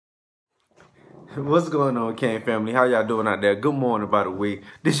What's going on, Kane family? How y'all doing out there? Good morning, by the way.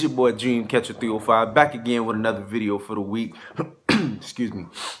 This is your boy Dreamcatcher 305 back again with another video for the week. Excuse me.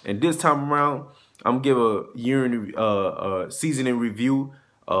 And this time around, I'm gonna give a season in review.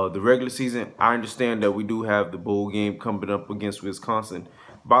 The regular season. I understand that we do have the bowl game coming up against Wisconsin.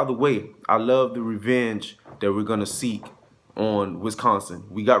 By the way, I love the revenge that we're gonna seek on Wisconsin.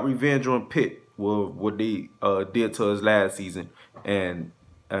 We got revenge on Pitt, well, what they did to us last season, and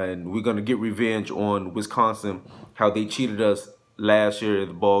we're gonna get revenge on Wisconsin, how they cheated us last year in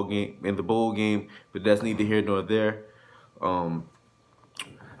the bowl game. But that's neither here nor there. Yeah,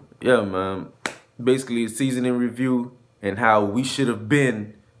 man. Basically, season in review and how we should have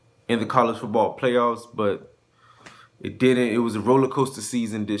been in the college football playoffs, but it didn't. It was a roller coaster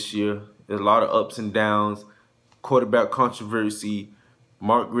season this year. There's a lot of ups and downs. Quarterback controversy.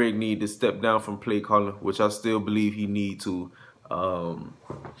 Mark Gregg needed to step down from play calling, which I still believe he need to.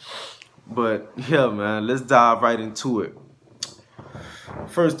 But yeah, man, let's dive right into it.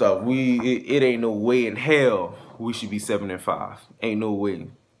 First off, it ain't no way in hell we should be 7-5. Ain't no way.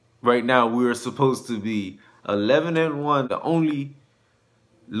 Right now, we're supposed to be 11-1. The only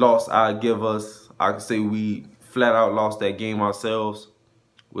loss I could say we flat out lost that game ourselves,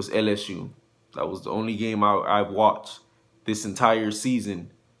 was LSU. That was the only game I've watched this entire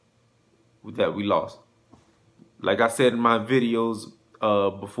season that we lost. Like I said in my videos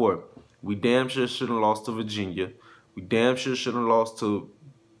before, we damn sure shouldn't have lost to Virginia. We damn sure shouldn't have lost to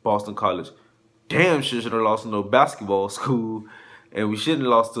Boston College. Damn sure shouldn't have lost to no basketball school. And we shouldn't have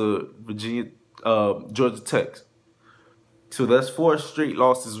lost to Georgia Tech. So that's 4 straight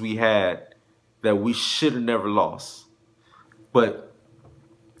losses we had that we should have never lost. But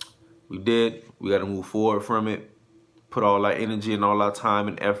we did. We got to move forward from it. Put all our energy and all our time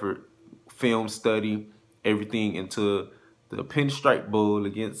and effort, film study, everything into the Pinstripe Bowl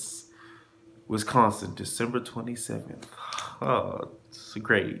against Wisconsin, December 27th. Oh, it's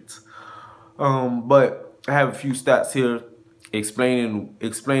great. But I have a few stats here explaining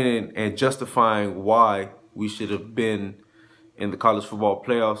and justifying why we should have been in the college football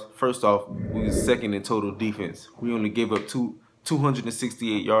playoffs. First off, we were second in total defense. We only gave up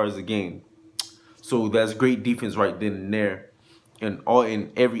 268 yards a game. So that's great defense right then and there. And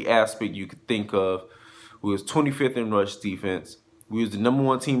in every aspect you could think of. We was 25th in rush defense. We was the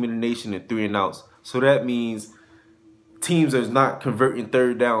 #1 team in the nation in 3 and outs. So that means teams are not converting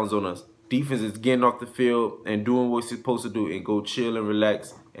 3rd downs on us. Defense is getting off the field and doing what it's supposed to do and go chill and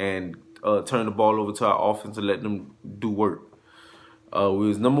relax and turn the ball over to our offense and let them do work. We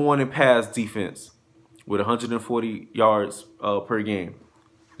was #1 in pass defense with 140 yards per game.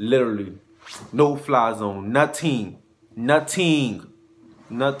 Literally, no fly zone, nothing.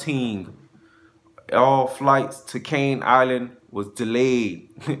 All flights to Cane Island was delayed.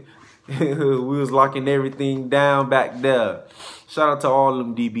 We was locking everything down back there. Shout out to all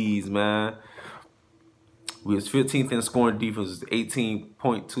them DBs, man. We was 15th in scoring defense,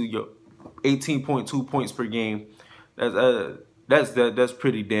 18.2 points per game. That's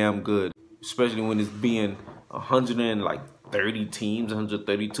pretty damn good, especially when it's being 130 teams,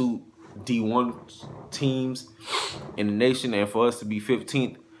 132 D1 teams in the nation, and for us to be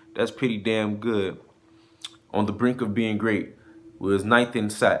 15th, that's pretty damn good. On the brink of being great. We was 9th in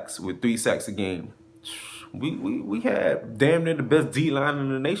sacks with 3 sacks a game. We had damn near the best D line in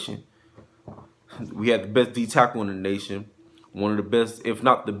the nation. We had the best D tackle in the nation. One of the best, if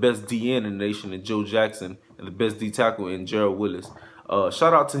not the best DN in the nation, in Joe Jackson, and the best D tackle in Gerald Willis.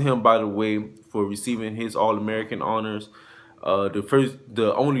 Shout out to him, by the way, for receiving his All-American honors.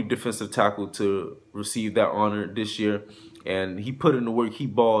 The only defensive tackle to receive that honor this year, and he put in the work. He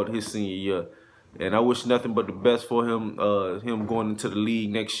balled his senior year, and I wish nothing but the best for him. Him going into the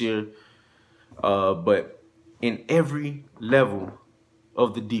league next year. But in every level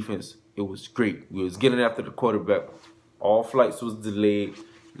of the defense, it was great. We was getting after the quarterback. All flights was delayed.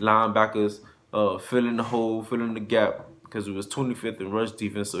 Linebackers filling the hole, filling the gap, because it was 25th in rush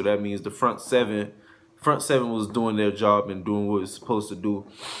defense. So that means the front seven was doing their job and doing what it's supposed to do.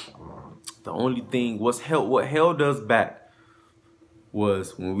 The only thing what held us back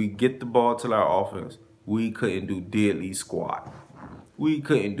was when we get the ball to our offense, we couldn't do diddly squat.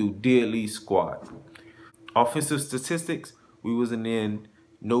 Offensive statistics, we wasn't in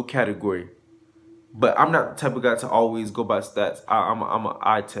no category. But I'm not the type of guy to always go by stats. I'm an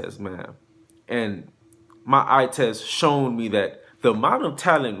eye test man. And my eye test shown me that the amount of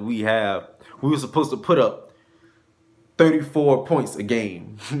talent we have, we were supposed to put up 34 points a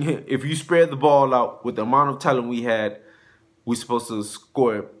game. If you spread the ball out with the amount of talent we had, we're supposed to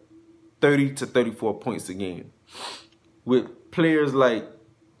score 30 to 34 points a game. With players like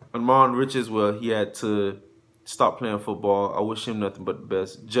Armon Richards, well, he had to stop playing football. I wish him nothing but the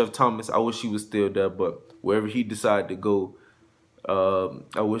best. Jeff Thomas, I wish he was still there, but wherever he decided to go,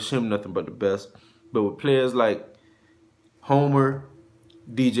 I wish him nothing but the best. But with players like Homer,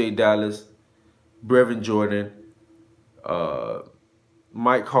 DJ Dallas, Brevin Jordan,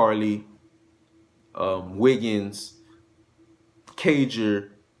 Mike Harley, Wiggins, Cager,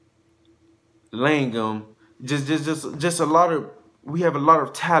 Langham, just a lot of, we have a lot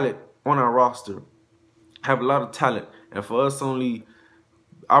of talent on our roster. Have a lot of talent, and for us only,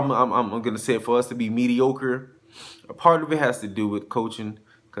 I'm gonna say it, for us to be mediocre, a part of it has to do with coaching,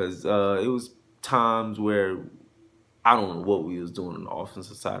 because it was times where I don't know what we was doing on the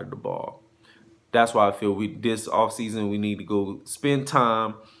offensive side of the ball. That's why I feel this offseason we need to go spend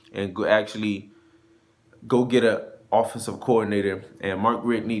time and actually go get an offensive coordinator, and Mark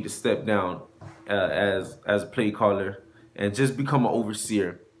Richt need to step down as a play caller and just become an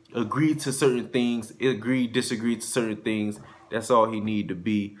overseer. Agree to certain things, disagree to certain things. That's all he need to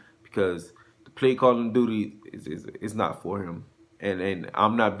be, because the play calling duty is not for him. And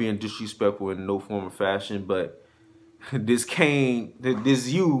I'm not being disrespectful in no form or fashion, but this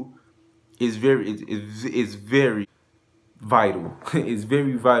you is very vital. It's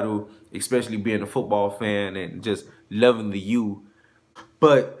very vital, especially being a football fan and just loving the U.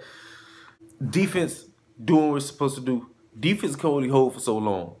 But defense doing what it's supposed to do. Defense can only hold for so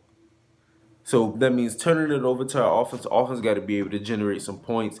long. So that means turning it over to our offense. Offense got to be able to generate some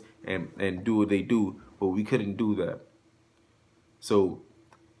points and do what they do, but we couldn't do that. So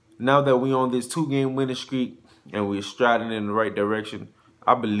now that we're on this 2-game winning streak and we're striding in the right direction,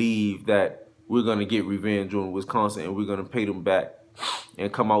 I believe that we're going to get revenge on Wisconsin, and we're going to pay them back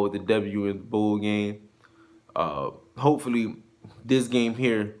and come out with a W in the bowl game. Hopefully this game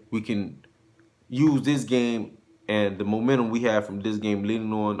here, we can use this game and the momentum we have from this game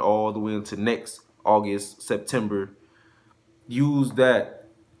leading on all the way into next August, September, use that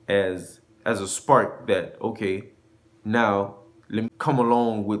as a spark that, okay, now let me come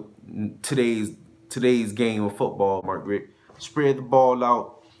along with today's game of football, Mark Richt. Spread the ball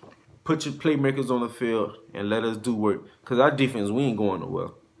out, put your playmakers on the field, and let us do work. Because our defense, we ain't going nowhere.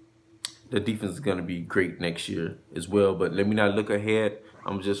 The defense is going to be great next year as well, but let me not look ahead.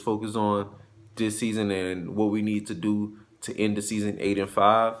 I'm just focused on this season and what we need to do to end the season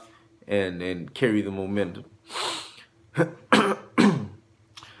 8-5 and carry the momentum.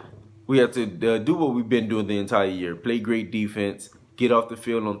 We have to do what we've been doing the entire year. Play great defense, get off the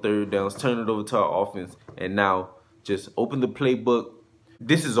field on third downs, turn it over to our offense, and now just open the playbook.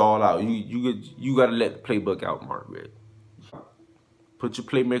 This is all out. You got to let the playbook out, Mark Richt. Put your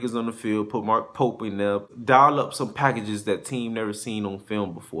playmakers on the field. Put Mark Pope in there. Dial up some packages that team never seen on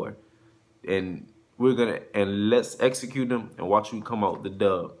film before. And let's execute them and watch you come out with the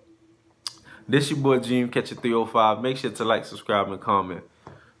dub. This your boy Dream Catcher 305. Make sure to like, subscribe, and comment.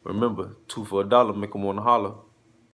 Remember, 2 for $1, make them want to holler.